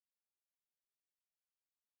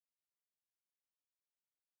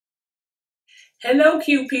Hello,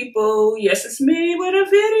 cute people. Yes, it's me with a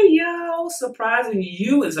video. Surprising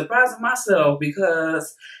you and surprising myself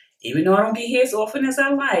because even though I don't get here as often as I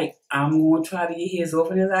like, I'm going to try to get here as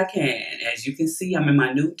often as I can. As you can see, I'm in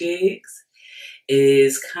my new digs.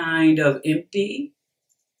 It's kind of empty.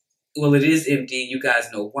 Well, it is empty. You guys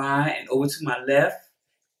know why. And over to my left,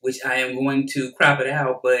 which I am going to crop it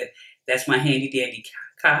out, but that's my handy dandy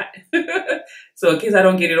cot. So in case I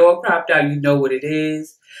don't get it all cropped out, you know what it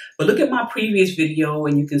is. But look at my previous video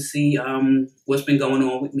and you can see what's been going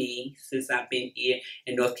on with me since I've been here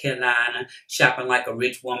in North Carolina, shopping like a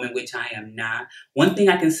rich woman, which I am not. One thing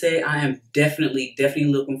I can say, I am definitely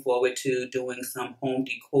looking forward to doing some home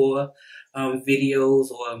decor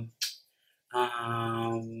videos or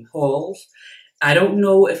hauls. I don't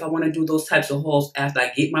know if I want to do those types of hauls after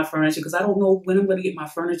I get my furniture because I don't know when I'm going to get my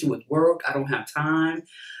furniture with work. I don't have time.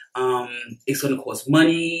 It's going to cost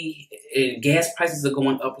money and gas prices are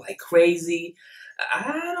going up like crazy.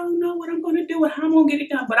 I don't know what I'm going to do and how I'm going to get it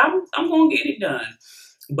done, but I'm going to get it done.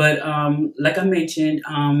 But like I mentioned,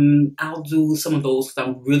 I'll do some of those because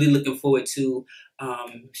I'm really looking forward to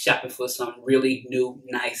shopping for some really new,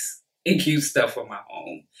 nice, and cute stuff for my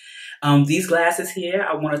home. These glasses here,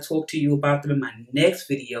 I want to talk to you about them in my next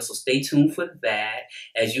video, so stay tuned for that.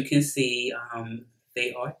 As you can see,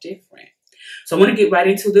 they are different. So I'm going to get right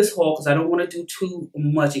into this haul because I don't want to do too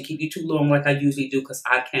much and keep you too long like I usually do because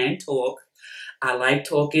I can talk. I like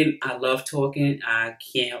talking. I love talking. I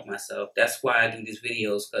can't help myself. That's why I do these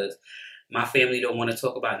videos because my family don't want to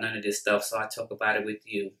talk about none of this stuff, so I talk about it with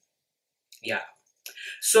you. Yeah.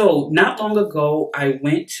 So not long ago, I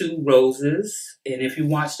went to Rose's, and if you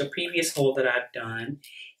watched the previous haul that I've done,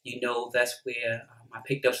 you know that's where I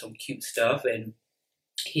picked up some cute stuff, and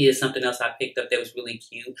here's something else I picked up that was really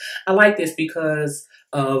cute. I like this because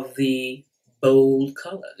of the bold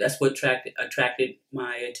color. That's what attracted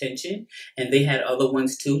my attention, and they had other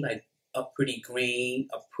ones too, like a pretty green,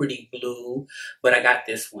 a pretty blue, but I got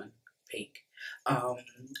this one, pink.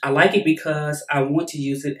 I like it because I want to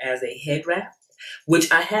use it as a head wrap,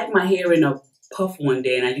 which I had my hair in a puff one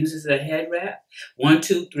day and I used it as a head wrap. 1,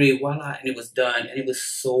 2, 3, voila, and it was done. And it was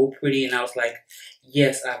so pretty. And I was like,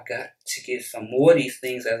 yes, I've got to get some more of these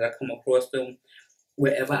things as I come across them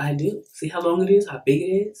wherever I do. See how long it is, how big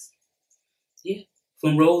it is? Yeah,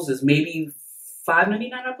 from Rose's, maybe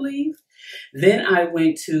 $5.99, I believe. Then I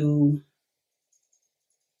went to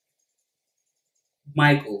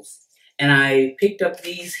Michael's and I picked up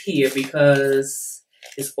these here because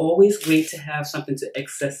it's always great to have something to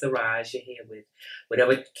accessorize your hair with,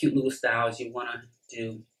 whatever cute little styles you want to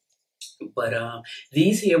do. But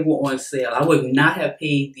these here were on sale. I would not have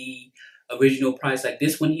paid the original price. Like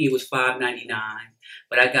this one here was $5.99,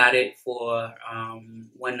 but I got it for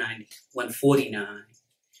 $1.90, $1.49.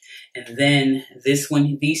 And then this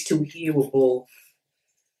one, these two here were both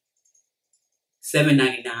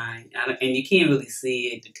 $7.99, and you can't really see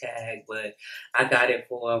it, the tag, but I got it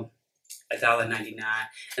for $1.99,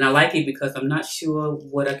 and I like it because I'm not sure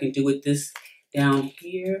what I can do with this down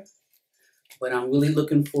here, but I'm really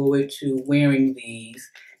looking forward to wearing these,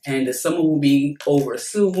 and the summer will be over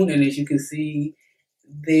soon, and as you can see,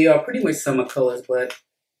 they are pretty much summer colors, but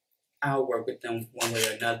I'll work with them one way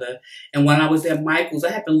or another. And when I was at Michael's,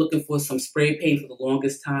 I had been looking for some spray paint for the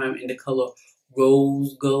longest time in the color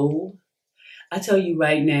rose gold. I tell you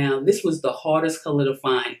right now, this was the hardest color to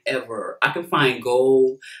find ever. I can find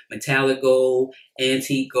gold, metallic gold,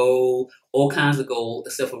 antique gold, all kinds of gold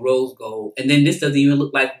except for rose gold. And then this doesn't even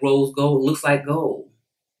look like rose gold. It looks like gold.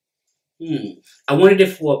 I wanted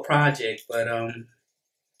it for a project, but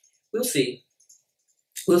we'll see.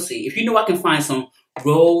 We'll see. If you know I can find some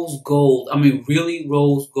rose gold, I mean really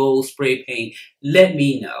rose gold spray paint, let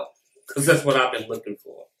me know because that's what I've been looking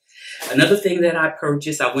for. Another thing that I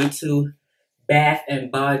purchased, I went to Bath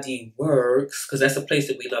and Body Works, because that's a place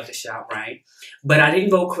that we love to shop, right? But I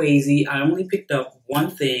didn't go crazy. I only picked up one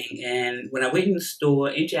thing, and when I went in the store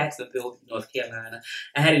in Jacksonville, North Carolina,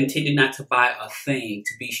 I had intended not to buy a thing,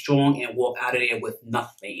 to be strong and walk out of there with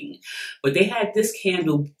nothing. But they had this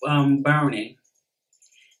candle burning,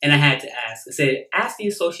 and I had to ask. It said, ask the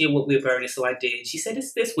associate what we're burning, so I did. She said,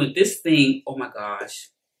 it's this one, this thing, oh my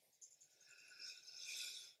gosh.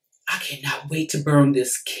 I cannot wait to burn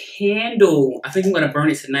this candle. I think I'm going to burn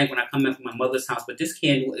it tonight when I come in from my mother's house. But this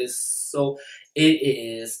candle is so,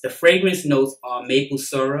 the fragrance notes are maple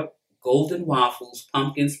syrup, golden waffles,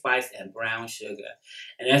 pumpkin spice, and brown sugar.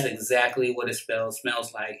 And that's exactly what it smells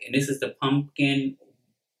like. And this is the pumpkin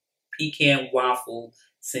pecan waffle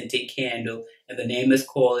scented candle. And the name is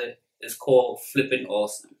called Flippin'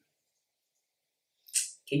 Awesome.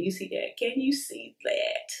 Can you see that? Can you see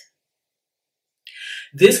that?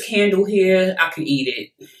 This candle here, I could eat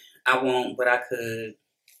it. I won't, but I could.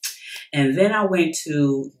 And then I went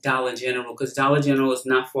to Dollar General because Dollar General is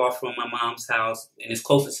not far from my mom's house and it's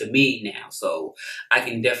closer to me now. So I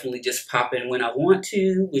can definitely just pop in when I want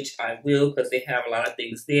to, which I will because they have a lot of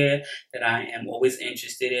things there that I am always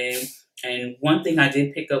interested in. And one thing I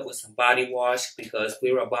did pick up was some body wash because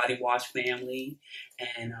we're a body wash family.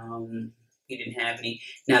 And we didn't have any.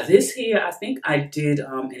 Now this here, I think I did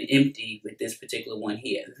an empty with this particular one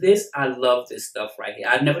here. This, I love this stuff right here.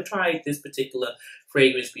 I've never tried this particular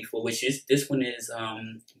fragrance before, which is, this one is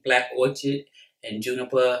Black Orchid and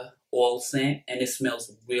Juniper oil scent, and it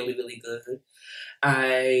smells really, really good.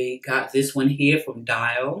 I got this one here from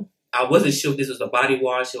Dial. I wasn't sure if this was a body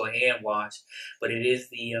wash or a hand wash, but it is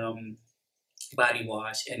the body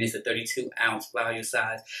wash, and it's a 32-ounce value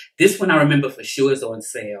size. This one I remember for sure is on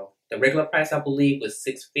sale. The regular price I believe was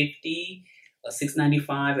 $6.50 or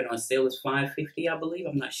 $6.95, and on sale is $5.50, I believe.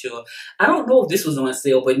 I'm not sure. I don't know if this was on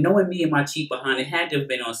sale, but knowing me and my cheap behind, it had to have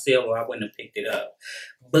been on sale or I wouldn't have picked it up.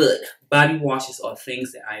 But body washes are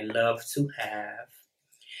things that I love to have.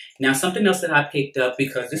 Now, something else that I picked up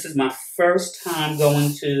because this is my first time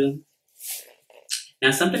going to.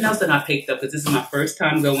 Now, something else that I picked up because this is my first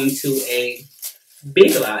time going to a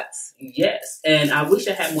Big Lots, yes. And I wish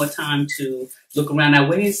I had more time to look around. I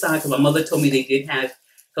went inside because my mother told me they did have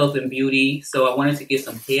health and beauty, so I wanted to get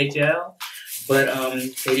some hair gel, but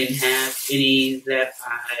they didn't have any that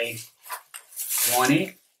I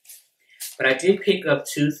wanted. But I did pick up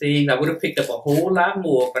two things. I would have picked up a whole lot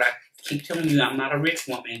more, but I keep telling you I'm not a rich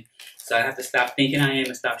woman, so I have to stop thinking I am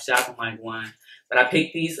and stop shopping like one. But I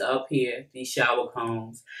picked these up here, these shower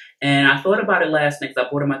combs, and I thought about it last night because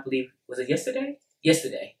I bought them, I believe, was it yesterday?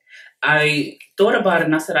 Yesterday. I thought about it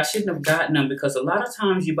and I said I shouldn't have gotten them because a lot of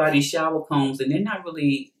times you buy these shower combs and they're not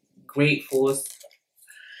really great for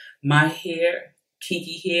my hair,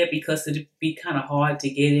 kinky hair, because it'd be kind of hard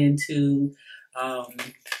to get into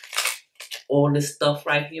all this stuff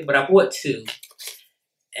right here. But I bought two.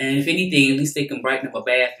 And if anything, at least they can brighten up a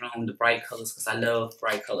bathroom, the bright colors, because I love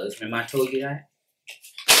bright colors. Remember I told you that?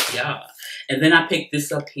 Yeah. And then I picked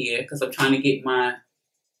this up here because I'm trying to get my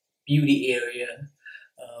beauty area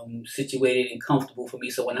situated and comfortable for me,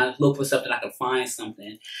 so when I look for something I can find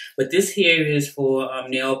something. But this here is for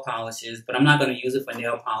nail polishes, but I'm not going to use it for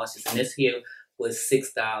nail polishes, and this here was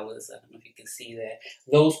 $6. I don't know if you can see that.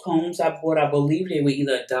 Those combs I bought, I believe they were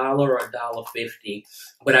either $1 or $1.50,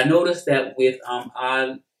 but I noticed that with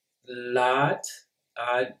Lot,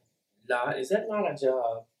 is that Lot or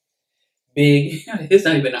Job? Big, it's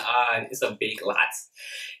not even an odd, it's a Big Lots.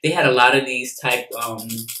 They had a lot of these type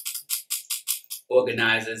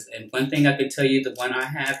organizers, and one thing I can tell you, the one I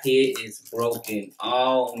have here is broken.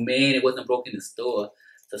 Oh man, it wasn't broken in the store,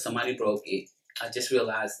 so somebody broke it. I just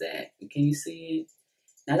realized that. Can you see it?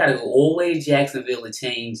 Now I gotta go all the way to Jacksonville to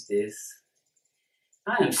change this.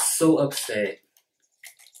 I am so upset.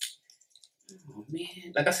 Oh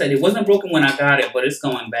man, like I said, it wasn't broken when I got it, but it's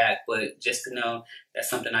going back. But just to know, that's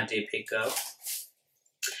something I did pick up.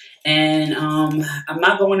 And I'm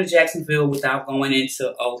not going to Jacksonville without going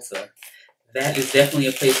into Ulta. That is definitely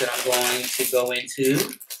a place that I'm going to go into.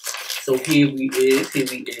 So here we is.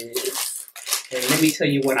 And let me tell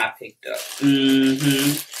you what I picked up.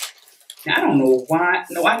 Now, I don't know why.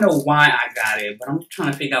 No, I know why I got it, but I'm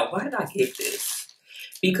trying to figure out, why did I get this?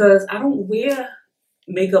 Because I don't wear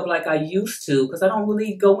makeup like I used to, because I don't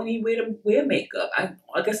really go anywhere to wear makeup.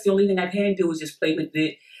 I guess the only thing I can do is just play with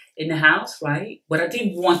it in the house, right? But I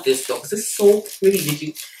did want this though, because it's so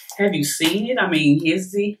pretty. Have you seen it? I mean,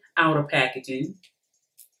 here's the outer packaging.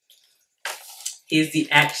 Here's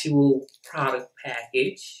the actual product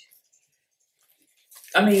package.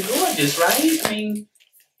 I mean, gorgeous, right? I mean,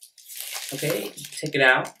 okay, take it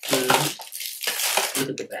out. Look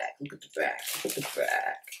at the back, look at the back, look at the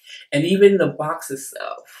back. And even the box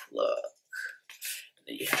itself, look. And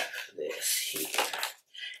then you have this here.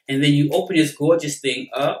 And then you open this gorgeous thing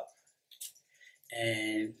up,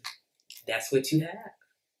 and that's what you have.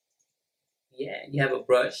 Yeah, you have a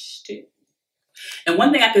brush too. And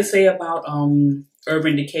one thing I can say about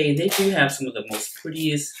Urban Decay, they do have some of the most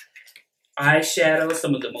prettiest eyeshadows,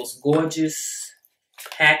 some of the most gorgeous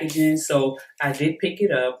packaging. So I did pick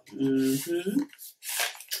it up.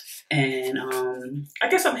 And I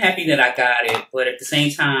guess I'm happy that I got it, but at the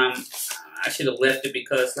same time, I should have left it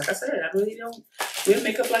because, like I said, I really don't wear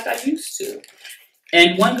makeup like I used to.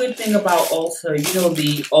 And one good thing about Ulta, you know,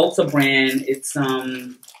 the Ulta brand, it's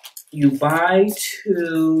you buy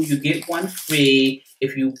two, you get one free.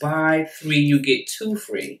 If you buy three, you get two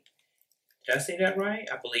free. Did I say that right?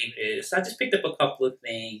 I believe it is. So I just picked up a couple of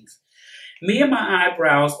things. Me and my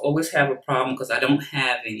eyebrows always have a problem because I don't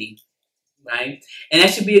have any, right? And that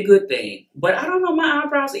should be a good thing. But I don't know, my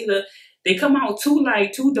eyebrows either, they come out too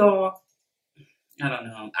light, too dark. I don't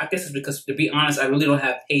know. I guess it's because, to be honest, I really don't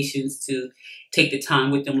have patience to take the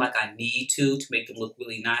time with them like I need to make them look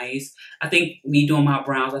really nice. I think me doing my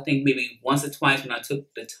brows, I think maybe once or twice when I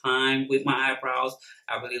took the time with my eyebrows,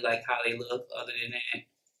 I really like how they look. Other than that,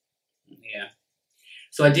 yeah.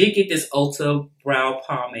 So I did get this Ulta brow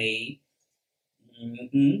pomade.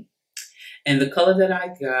 And the color that I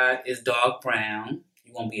got is dark brown.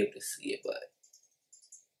 You won't be able to see it, but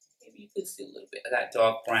maybe you can see a little bit. I got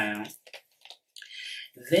dark brown.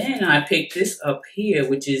 Then I picked this up here,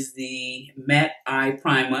 which is the matte eye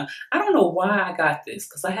primer. I don't know why I got this,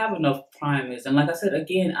 because I have enough primers. And like I said,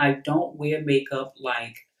 again, I don't wear makeup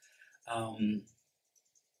like I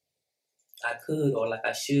could or like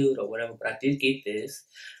I should or whatever, but I did get this.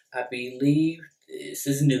 I believe this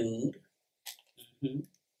is nude.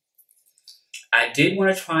 I did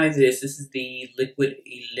want to try this. This is the Liquid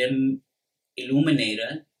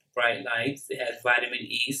Illuminator Bright Lights. It has vitamin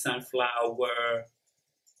E, sunflower,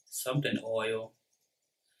 something oil.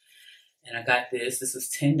 And I got this. This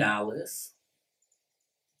is $10.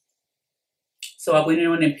 So I went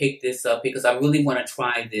in and picked this up because I really want to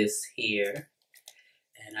try this here.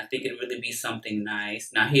 And I think it'll really be something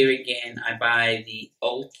nice. Now here again, I buy the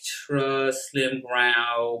Ultra Slim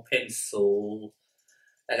Brow Pencil.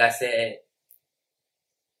 Like I said,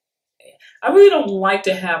 I really don't like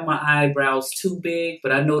to have my eyebrows too big,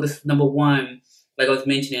 but I noticed, number one, like I was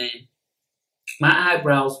mentioning, my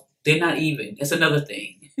eyebrows, they're not even. That's another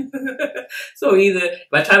thing. So either if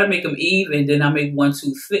I try to make them even, then I make one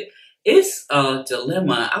too thick. It's a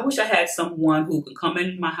dilemma. I wish I had someone who could come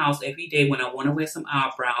in my house every day when I want to wear some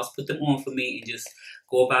eyebrows, put them on for me, and just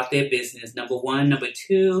go about their business. Number one. Number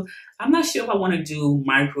two, I'm not sure if I want to do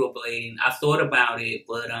microblading. I thought about it,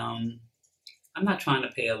 but I'm not trying to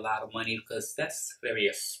pay a lot of money because that's very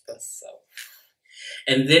expensive.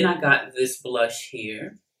 And then I got this blush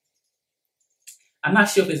here. I'm not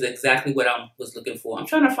sure if it's exactly what I was looking for. I'm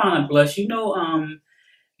trying to find a blush. You know,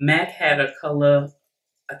 MAC had a color.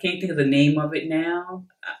 I can't think of the name of it now.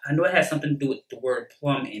 I know it has something to do with the word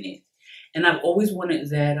plum in it. And I've always wanted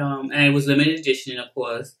that, and it was limited edition, of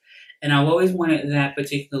course. And I've always wanted that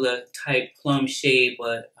particular type plum shade,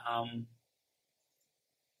 but I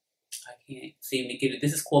can't seem to get it.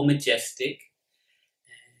 This is called Majestic.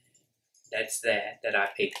 And that's that I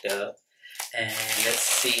picked up. And let's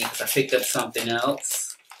see, because I picked up something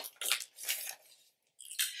else.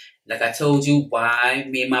 Like I told you, why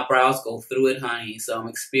me and my brows go through it, honey. So I'm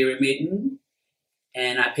experimenting.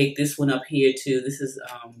 And I picked this one up here too. This is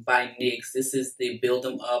by NYX. This is the Build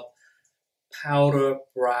 'em Up Powder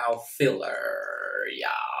Brow Filler. Yeah.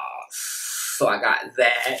 So I got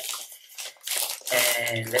that.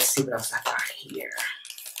 And let's see what else I got here.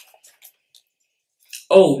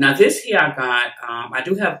 Oh, now this here I got, I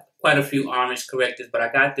do have quite a few orange correctors, but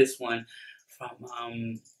I got this one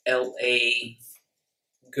from LA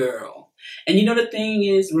Girl. And you know the thing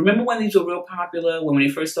is, remember when these were real popular? When they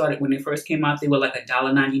first started, when they first came out, they were like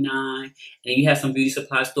 $1.99. And you had some beauty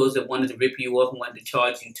supply stores that wanted to rip you off and wanted to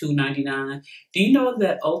charge you $2.99. Do you know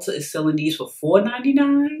that Ulta is selling these for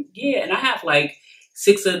 $4.99? Yeah, and I have like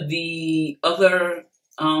 6 of the other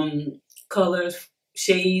colors,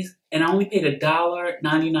 shades, and I only paid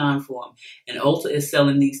 $1.99 for them. And Ulta is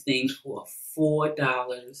selling these things for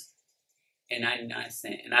 $4.99. And I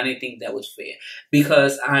didn't think that was fair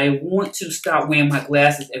because I want to stop wearing my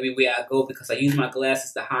glasses everywhere I go because I use my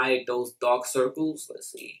glasses to hide those dark circles.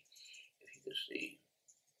 Let's see if you can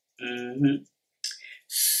see.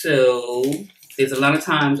 So there's a lot of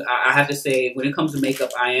times I have to say, when it comes to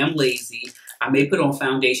makeup, I am lazy. I may put on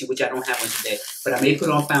foundation, which I don't have one today, but I may put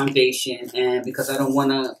on foundation, and because I don't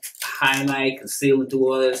want to highlight, conceal, and do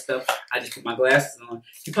all that stuff, I just put my glasses on.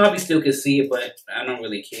 You probably still can see it, but I don't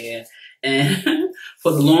really care. And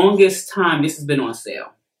for the longest time, this has been on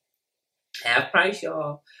sale. Half price,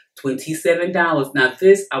 y'all. $27. Now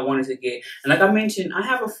this I wanted to get. And like I mentioned, I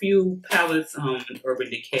have a few palettes, Urban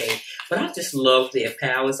Decay. But I just love their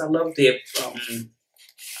palettes. I love their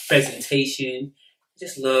presentation.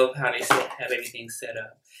 Just love how they have everything set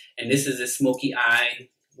up. And this is a smoky eye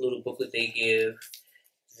little booklet they give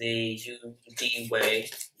the UD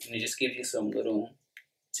way. And it just gives you some little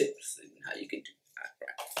tips on how you can do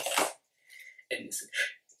eyebrows.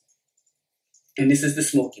 And this is the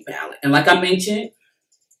smoky palette. And like I mentioned,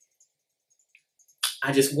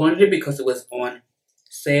 I just wanted it because it was on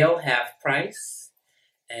sale, half price.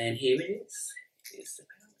 And here it is. Here's the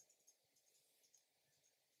palette.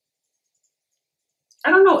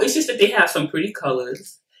 I don't know. It's just that they have some pretty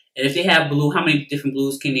colors. And if they have blue, how many different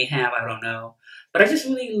blues can they have? I don't know. But I just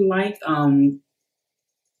really like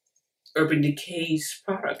Urban Decay's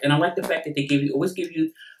product, and I like the fact that they always give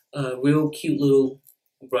you a real cute little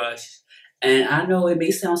brush. And I know it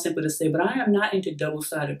may sound simple to say, but I am not into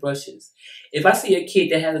double-sided brushes. If I see a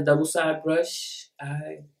kid that has a double-sided brush,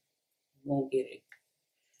 I won't get it.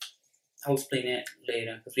 I'll explain that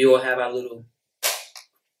later, because we all have our little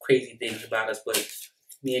crazy things about us, but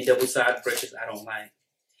me and double-sided brushes, I don't like.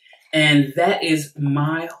 And that is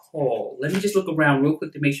my haul. Let me just look around real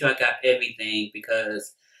quick to make sure I got everything,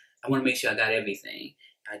 because I want to make sure I got everything.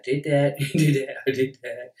 I did that, I did that, I did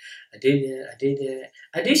that, I did that, I did that.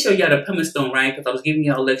 I did show y'all the pumice stone, right? Because I was giving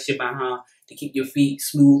y'all a lecture about how to keep your feet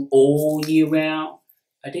smooth all year round.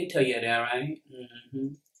 I did tell you that, right?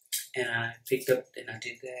 And I picked up and I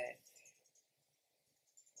did that.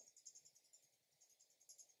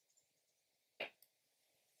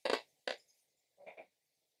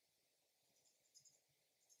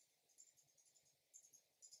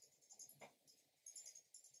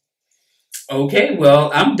 Okay,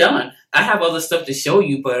 well, I'm done. I have other stuff to show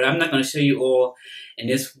you, but I'm not going to show you all in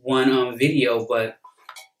this one video. But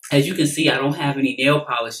as you can see, I don't have any nail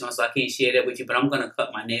polish on, so I can't share that with you. But I'm going to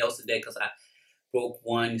cut my nails today because I broke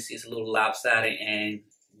one. You see, it's a little lopsided, and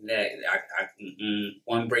that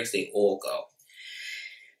one breaks, they all go.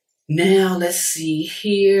 Now, let's see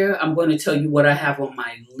here. I'm going to tell you what I have on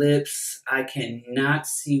my lips. I cannot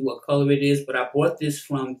see what color it is, but I bought this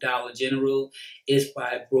from Dollar General. It's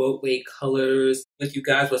by Broadway Colors. With you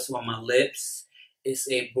guys, what's on my lips? It's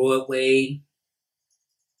a Broadway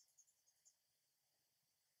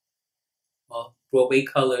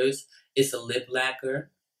Colors. It's a lip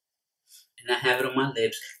lacquer, and I have it on my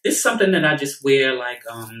lips. This is something that I just wear like,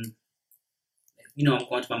 you know, I'm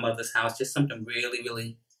going to my mother's house. Just something really,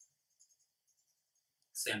 really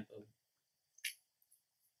simple.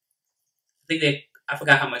 I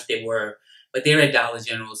forgot how much they were, but they're at Dollar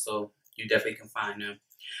General, so you definitely can find them.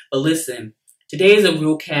 But listen, today is a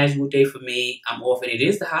real casual day for me. I'm off, and it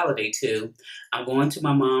is the holiday too. I'm going to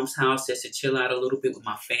my mom's house just to chill out a little bit with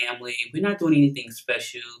my family. We're not doing anything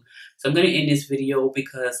special, so I'm going to end this video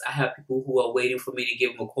because I have people who are waiting for me to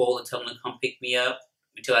give them a call and tell them to come pick me up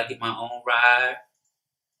until I get my own ride.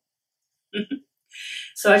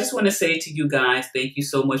 So I just want to say to you guys, thank you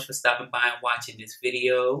so much for stopping by and watching this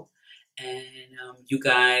video. And you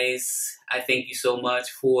guys, I thank you so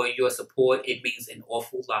much for your support. It means an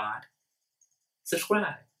awful lot.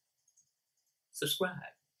 Subscribe. Subscribe.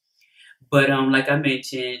 But like I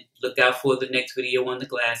mentioned, look out for the next video on the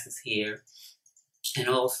glasses here. And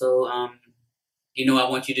also, you know, I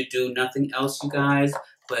want you to do nothing else, you guys,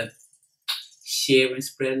 but share and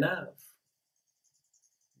spread love.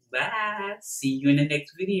 Bye. See you in the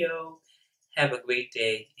next video. Have a great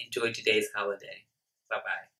day. Enjoy today's holiday. Bye-bye.